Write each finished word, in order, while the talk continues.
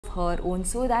her own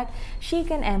so that she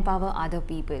can empower other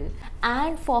people.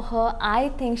 And for her, I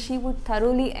think she would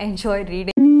thoroughly enjoy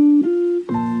reading.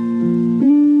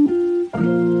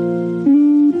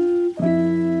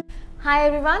 Hi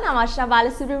everyone, I'm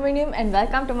Archana and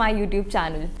welcome to my YouTube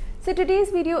channel. So today's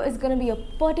video is going to be a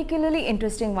particularly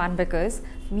interesting one because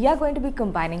we are going to be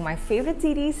combining my favorite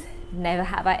series, Never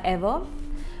Have I Ever,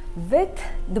 with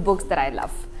the books that I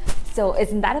love. So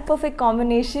isn't that a perfect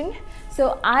combination?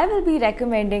 So I will be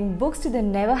recommending books to the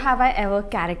Never Have I Ever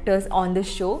characters on this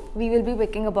show. We will be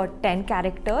picking about 10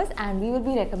 characters and we will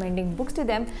be recommending books to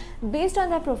them based on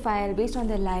their profile, based on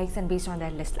their likes and based on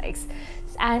their dislikes,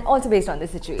 and also based on the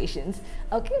situations.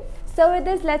 Okay, so with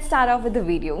this, let's start off with the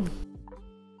video.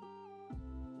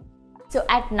 So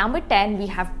at number 10 we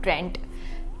have Trent.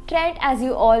 Trent, as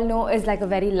you all know, is like a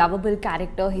very lovable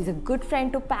character. He's a good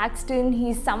friend to Paxton.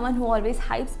 He's someone who always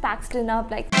hypes Paxton up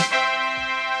like.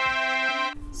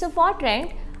 So for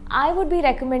Trent, I would be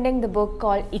recommending the book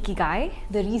called Ikigai.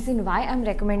 The reason why I'm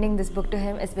recommending this book to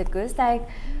him is because like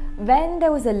when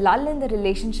there was a lull in the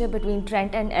relationship between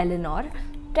Trent and Eleanor,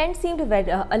 Trent seemed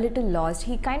a little lost.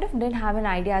 He kind of didn't have an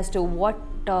idea as to what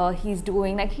he's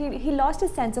doing. Like he lost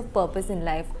his sense of purpose in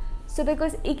life. So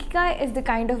because Ikigai is the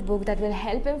kind of book that will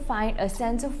help him find a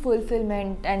sense of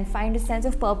fulfillment and find a sense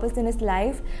of purpose in his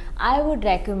life, I would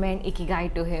recommend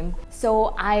Ikigai to him.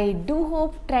 So I do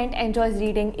hope Trent enjoys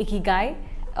reading Ikigai.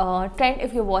 Trent,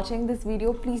 if you're watching this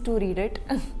video, please do read it.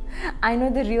 I know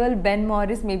the real Ben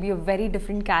Morris may be a very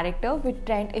different character, but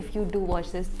Trent, if you do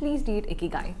watch this, please read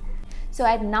Ikigai. So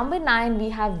at number 9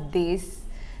 we have Des.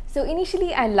 So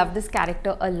initially I loved this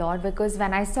character a lot because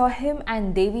when I saw him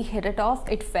and Devi hit it off,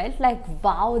 it felt like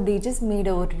wow, they just made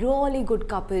a really good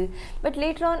couple. But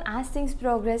later on, as things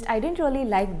progressed, I didn't really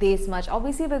like Des much,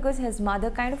 obviously because his mother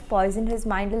kind of poisoned his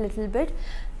mind a little bit.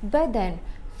 But then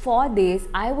for Des,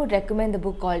 I would recommend the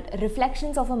book called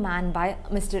Reflections of a Man by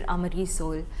Mr. Amari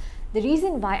Soul. The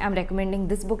reason why I'm recommending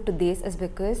this book to Des is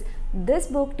because this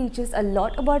book teaches a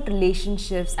lot about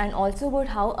relationships and also about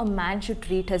how a man should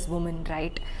treat his woman,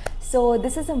 right? So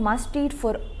this is a must read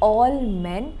for all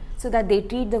men so that they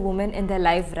treat the woman in their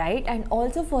life right, and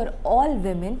also for all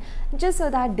women just so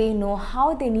that they know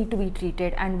how they need to be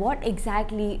treated and what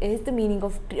exactly is the meaning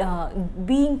of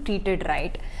being treated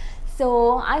right.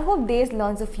 So I hope Des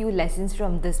learns a few lessons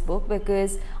from this book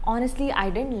because honestly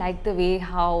I didn't like the way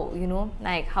how,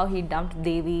 like how he dumped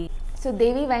Devi. So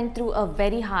Devi went through a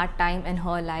very hard time in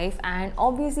her life, and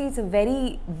obviously it's a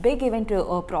very big event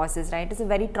to process, right? It's a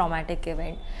very traumatic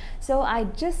event. So I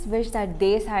just wish that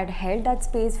Des had held that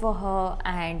space for her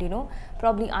and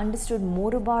probably understood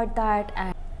more about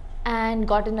that and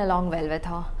gotten along well with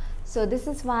her. So this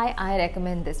is why I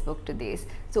recommend this book to Des.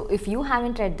 So if you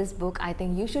haven't read this book, I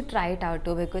think you should try it out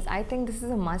too because I think this is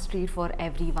a must read for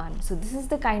everyone. So this is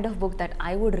the kind of book that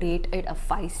I would rate it a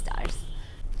 5 stars.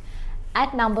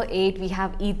 At number 8 we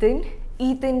have Ethan.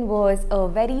 Ethan was a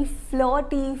very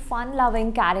flirty,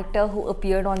 fun-loving character who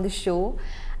appeared on the show.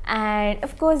 And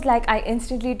of course, like I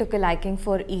instantly took a liking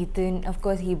for Ethan. Of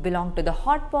course, he belonged to the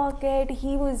hot pocket.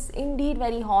 He was indeed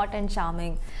very hot and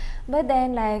charming. But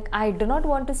then like I do not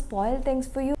want to spoil things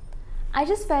for you. I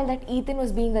just felt that Ethan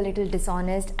was being a little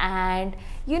dishonest, and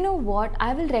you know what?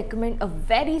 I will recommend a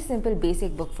very simple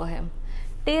basic book for him.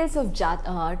 Tales of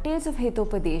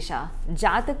Hitopadesha,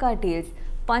 Jataka Tales,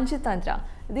 Panchatantra.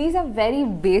 These are very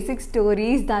basic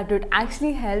stories that would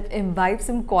actually help imbibe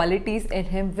some qualities in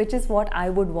him, which is what I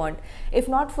would want. If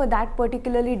not for that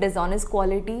particularly dishonest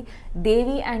quality,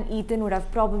 Devi and Ethan would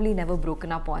have probably never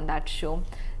broken up on that show.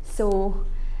 So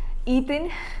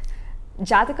Ethan,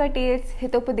 Jataka Tales,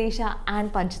 Hitopadesha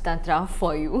and Panchatantra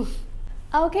for you.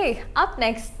 Okay, up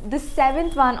next, the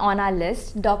 7th one on our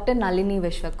list, Dr. Nalini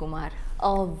Vishwakumar.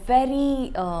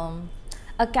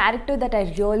 A character that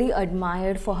I really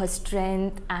admired for her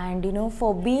strength and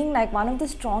for being like one of the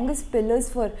strongest pillars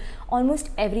for almost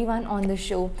everyone on the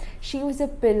show. She was a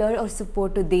pillar of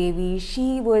support to Devi.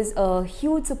 She was a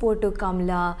huge support to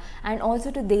Kamla and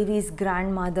also to Devi's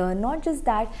grandmother. Not just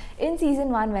that, in season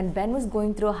 1 when Ben was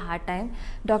going through a hard time,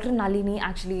 Dr. Nalini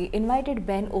actually invited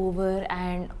Ben over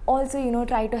and also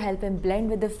tried to help him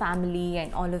blend with the family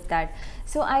and all of that.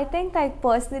 So I think like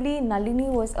personally Nalini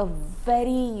was a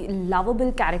very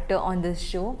lovable character on this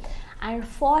show, and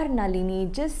for Nalini,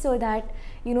 just so that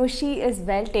she is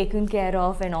well taken care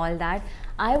of and all that,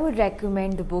 I would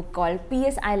recommend the book called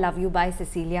P.S. I Love You by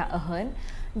Cecilia Ahern.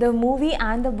 The movie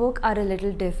and the book are a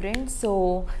little different,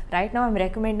 so right now I'm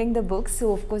recommending the book.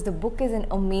 So of course the book is an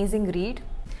amazing read.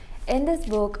 In this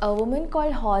book, a woman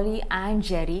called Holly and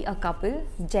Jerry, a couple,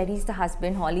 Jerry's the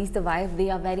husband, Holly's the wife,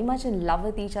 they are very much in love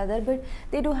with each other, but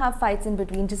they do have fights in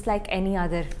between, just like any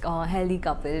other healthy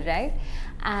couple, right?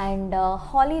 And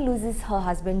Holly loses her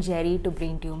husband Jerry to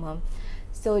brain tumor.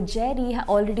 So Jerry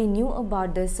already knew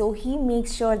about this, so he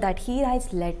makes sure that he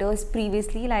writes letters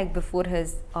previously, like before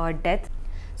his death,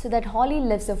 so that Holly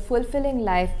lives a fulfilling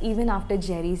life even after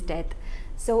Jerry's death.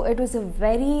 So it was a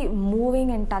very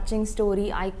moving and touching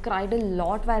story. I cried a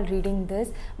lot while reading this,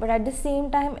 but at the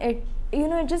same time, it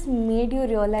just made you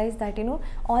realize that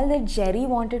all that Jerry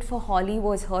wanted for Holly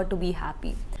was her to be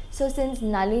happy. So since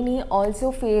Nalini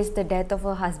also faced the death of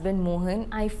her husband Mohan,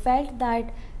 I felt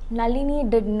that Nalini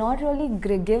did not really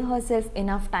give herself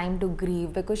enough time to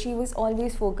grieve, because she was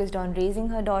always focused on raising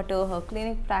her daughter, her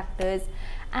clinic practice,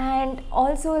 and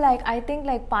also I think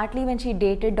partly when she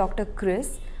dated Dr.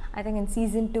 Chris, I think in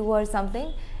season 2 or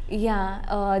something,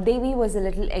 Devi was a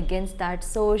little against that,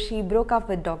 so she broke up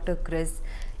with Dr. Chris.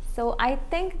 So I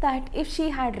think that if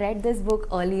she had read this book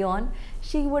early on,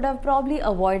 she would have probably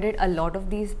avoided a lot of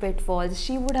these pitfalls.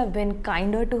 She would have been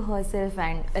kinder to herself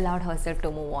and allowed herself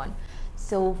to move on.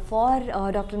 So for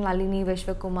Dr. Nalini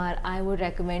Vishwakumar, I would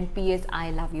recommend P.S.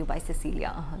 I Love You by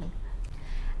Cecilia Ahern.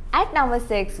 At number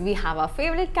 6, we have our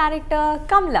favorite character,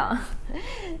 Kamla.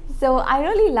 So I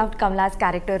really loved Kamla's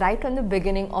character right from the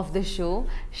beginning of the show.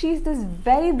 She's this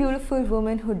very beautiful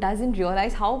woman who doesn't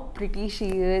realize how pretty she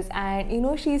is,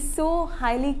 and she's so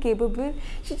highly capable,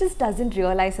 she just doesn't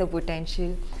realize her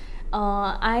potential.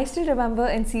 I still remember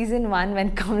in season 1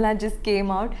 when Kamla just came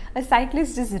out, a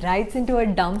cyclist just rides into a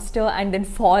dumpster and then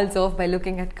falls off by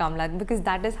looking at Kamla, because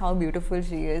that is how beautiful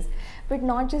she is. But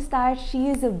not just that, she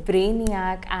is a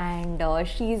brainiac, and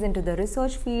she is into the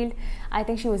research field. I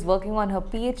think she was working on her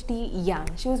PhD. Yeah,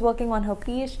 she was working on her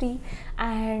PhD.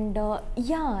 And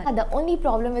the only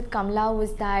problem with Kamla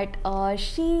was that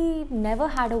she never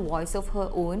had a voice of her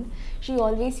own. She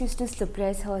always used to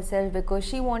suppress herself because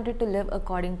she wanted to live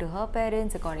according to her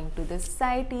parents, according to the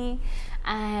society.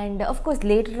 And of course,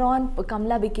 later on,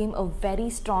 Kamla became a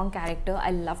very strong character. I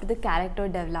loved the character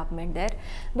development there.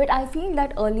 But I feel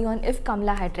that early on, if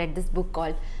Kamla had read this book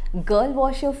called Girl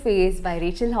Wash Your Face by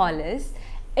Rachel Hollis,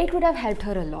 it would have helped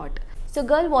her a lot. So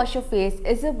Girl Wash Your Face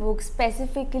is a book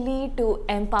specifically to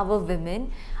empower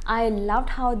women. I loved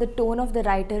how the tone of the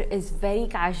writer is very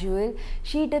casual.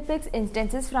 She depicts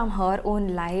instances from her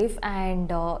own life, and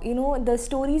the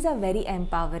stories are very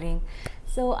empowering.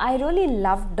 So I really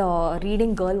loved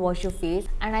reading Girl Wash Your Face,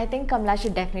 and I think Kamla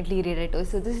should definitely read it too.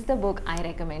 So this is the book I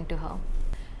recommend to her.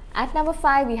 At number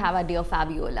 5, we have our dear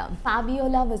Fabiola.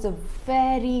 Fabiola was a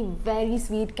very, very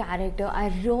sweet character. I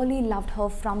really loved her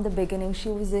from the beginning. She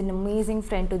was an amazing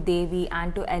friend to Devi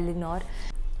and to Eleanor.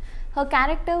 Her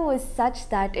character was such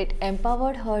that it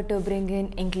empowered her to bring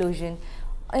in inclusion.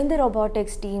 In the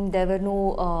robotics team, there were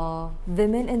no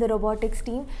women in the robotics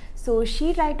team. So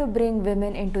she tried to bring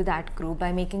women into that group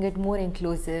by making it more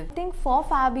inclusive. I think for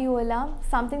Fabiola,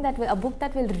 a book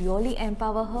that will really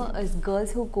empower her is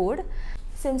Girls Who Code.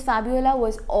 Since Fabiola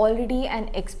was already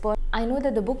an expert, I know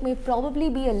that the book may probably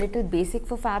be a little basic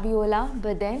for Fabiola,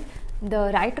 but then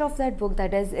the writer of that book,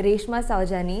 that is Reshma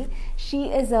Saujani, she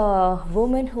is a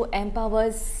woman who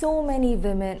empowers so many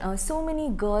women, so many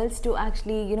girls to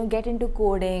actually get into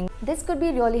coding. This could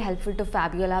be really helpful to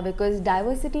Fabiola because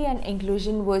diversity and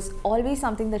inclusion was always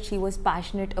something that she was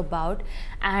passionate about,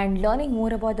 and learning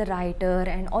more about the writer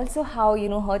and also how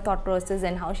her thought process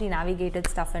and how she navigated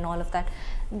stuff and all of that,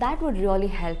 that would really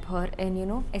help her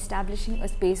in establishing a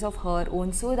space of her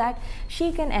own so that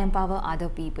she can empower other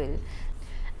people.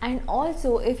 And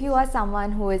also, if you are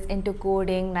someone who is into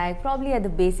coding, like probably at the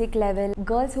basic level,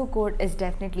 Girls Who Code is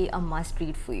definitely a must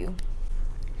read for you.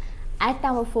 At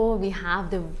number 4, we have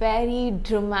the very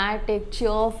dramatic,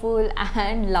 cheerful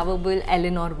and lovable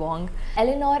Eleanor Wong.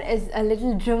 Eleanor is a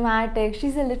little dramatic,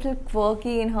 she's a little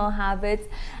quirky in her habits,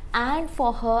 and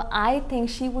for her, I think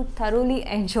she would thoroughly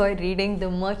enjoy reading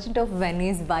The Merchant of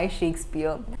Venice by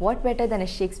Shakespeare. What better than a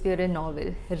Shakespearean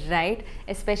novel, right?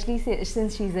 Especially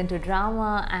since she's into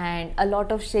drama, and a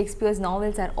lot of Shakespeare's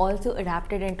novels are also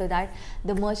adapted into that.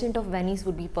 The Merchant of Venice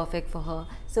would be perfect for her.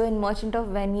 So in Merchant of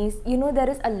Venice, there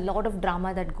is a lot of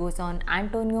drama that goes on.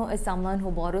 Antonio is someone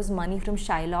who borrows money from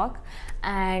Shylock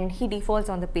and he defaults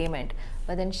on the payment.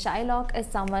 But then Shylock is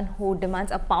someone who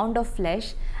demands a pound of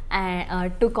flesh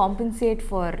and to compensate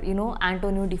for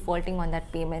Antonio defaulting on that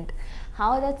payment.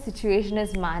 How that situation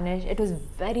is managed, it was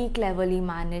very cleverly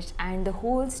managed, and the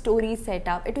whole story set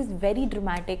up, it was very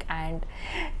dramatic and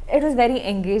it was very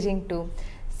engaging too.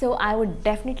 So I would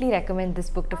definitely recommend this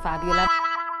book to Fabiola.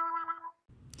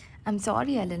 I'm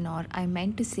sorry, Eleanor, I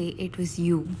meant to say it was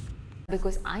you.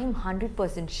 Because I'm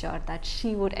 100% sure that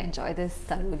she would enjoy this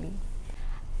thoroughly.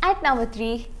 At number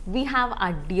 3, we have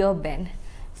our dear Ben.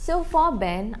 So for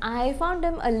Ben, I found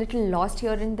him a little lost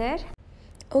here and there.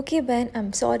 Okay, Ben,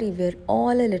 I'm sorry, we're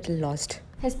all a little lost.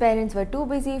 His parents were too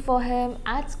busy for him.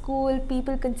 At school,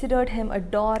 people considered him a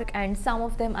dork and some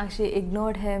of them actually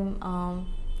ignored him.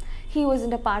 He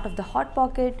wasn't a part of the hot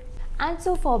pocket. And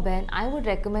so for Ben, I would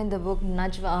recommend the book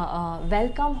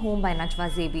Welcome Home by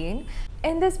Najwa Zebian.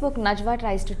 In this book, Najwa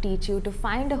tries to teach you to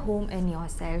find a home in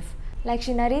yourself. Like,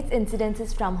 she narrates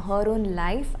incidences from her own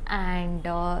life, and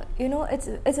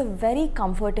it's a very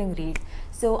comforting read.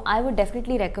 So I would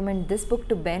definitely recommend this book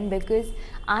to Ben because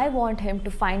I want him to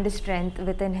find the strength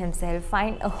within himself,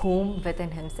 find a home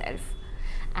within himself.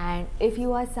 And if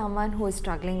you are someone who is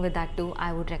struggling with that too,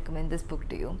 I would recommend this book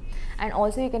to you. And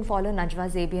also you can follow Najwa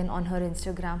Zebian on her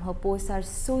Instagram. Her posts are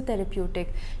so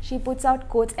therapeutic. She puts out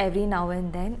quotes every now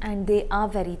and then and they are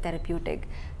very therapeutic.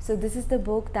 So this is the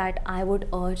book that I would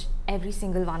urge every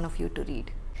single one of you to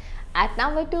read. At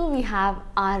number 2, we have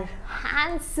our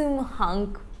handsome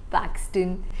hunk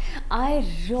Paxton. I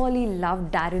really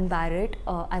loved Darren Barrett.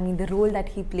 The role that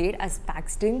he played as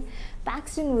Paxton.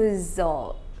 Paxton was...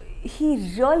 he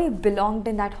really belonged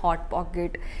in that hot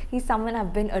pocket. He's someone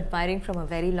I've been admiring from a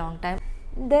very long time.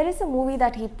 There is a movie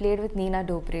that he played with Nina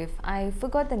Dobrev. I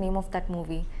forgot the name of that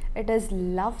movie. It is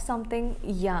Love something.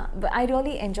 Yeah, but I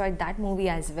really enjoyed that movie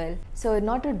as well. So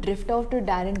not to drift off to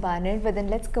Darren Barnett, but then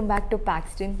let's come back to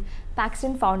Paxton.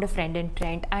 Paxton found a friend in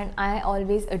Trent and I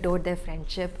always adored their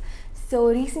friendship. So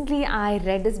recently I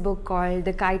read this book called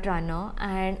The Kite Runner,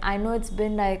 and I know it's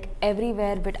been like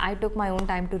everywhere, but I took my own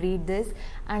time to read this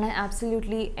and I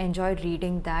absolutely enjoyed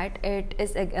reading that. It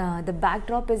is the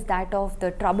backdrop is that of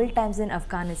the troubled times in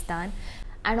Afghanistan.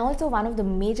 And also one of the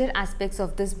major aspects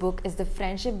of this book is the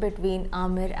friendship between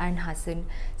Amir and Hassan.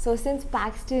 So since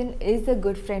Paxton is a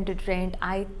good friend to Trent,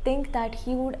 I think that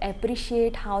he would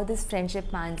appreciate how this friendship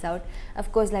pans out.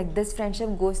 Of course, like, this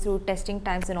friendship goes through testing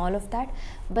times and all of that,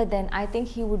 but then I think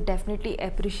he would definitely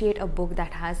appreciate a book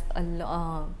that has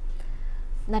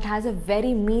a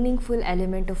very meaningful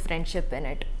element of friendship in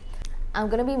it. I'm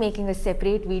going to be making a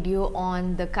separate video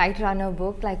on the Kite Runner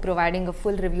book, like providing a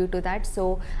full review to that.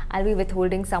 So I'll be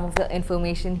withholding some of the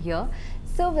information here.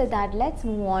 So with that, let's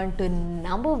move on to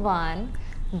number 1,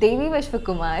 Devi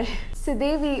Vishwakumar. So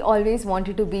Devi always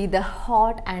wanted to be the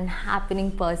hot and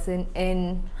happening person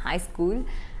in high school.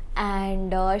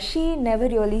 And she never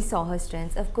really saw her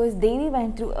strengths. Of course, Devi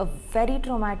went through a very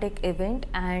traumatic event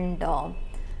and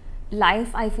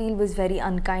life, I feel, was very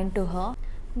unkind to her.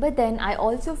 But then I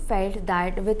also felt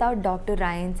that without Dr.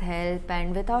 Ryan's help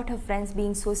and without her friends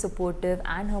being so supportive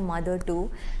and her mother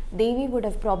too, Devi would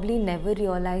have probably never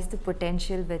realized the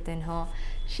potential within her.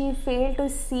 She failed to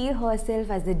see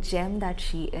herself as the gem that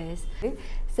she is.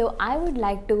 So I would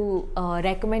like to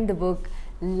recommend the book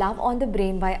Love on the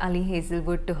Brain by Ali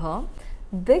Hazelwood to her,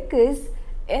 because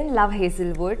in Love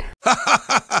Hazelwood...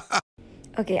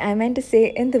 Okay, I meant to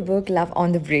say in the book Love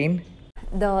on the Brain.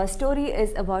 The story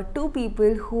is about two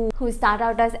people who start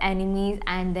out as enemies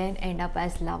and then end up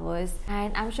as lovers,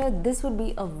 and I'm sure this would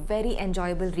be a very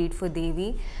enjoyable read for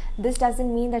Devi. This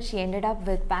doesn't mean that she ended up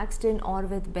with Paxton or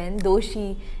with Ben, though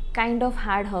she kind of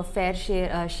had her fair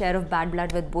share of bad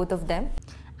blood with both of them.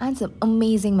 And some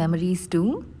amazing memories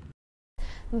too.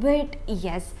 But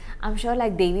yes, I'm sure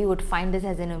like Devi would find this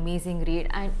as an amazing read,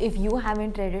 and if you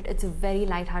haven't read it, it's a very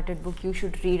light-hearted book. You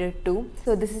should read it too.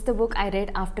 So this is the book I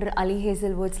read after Ali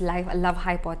Hazelwood's Love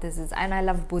Hypothesis, and I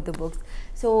loved both the books.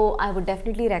 So I would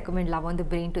definitely recommend Love on the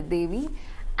Brain to Devi.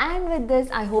 And with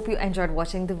this, I hope you enjoyed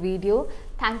watching the video.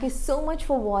 Thank you so much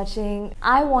for watching.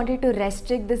 I wanted to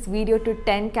restrict this video to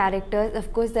 10 characters.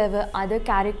 Of course, there were other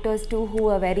characters too who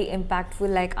were very impactful,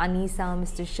 like Anisa,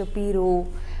 Mr. Shapiro,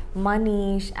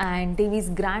 Manish, and Devi's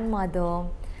grandmother.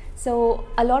 So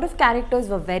a lot of characters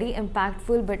were very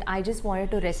impactful, but I just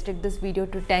wanted to restrict this video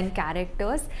to 10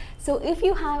 characters. So if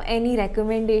you have any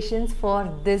recommendations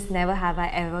for this Never Have I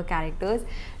Ever characters,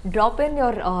 drop in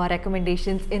your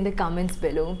recommendations in the comments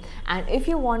below. And if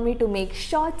you want me to make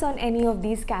shorts on any of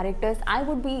these characters, I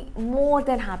would be more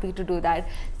than happy to do that.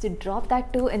 So drop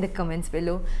that too in the comments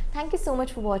below. Thank you so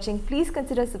much for watching. Please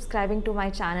consider subscribing to my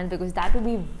channel because that will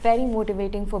be very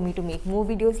motivating for me to make more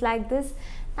videos like this.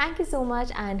 Thank you so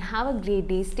much and have a great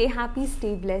day. Stay happy,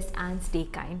 stay blessed and stay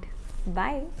kind.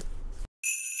 Bye.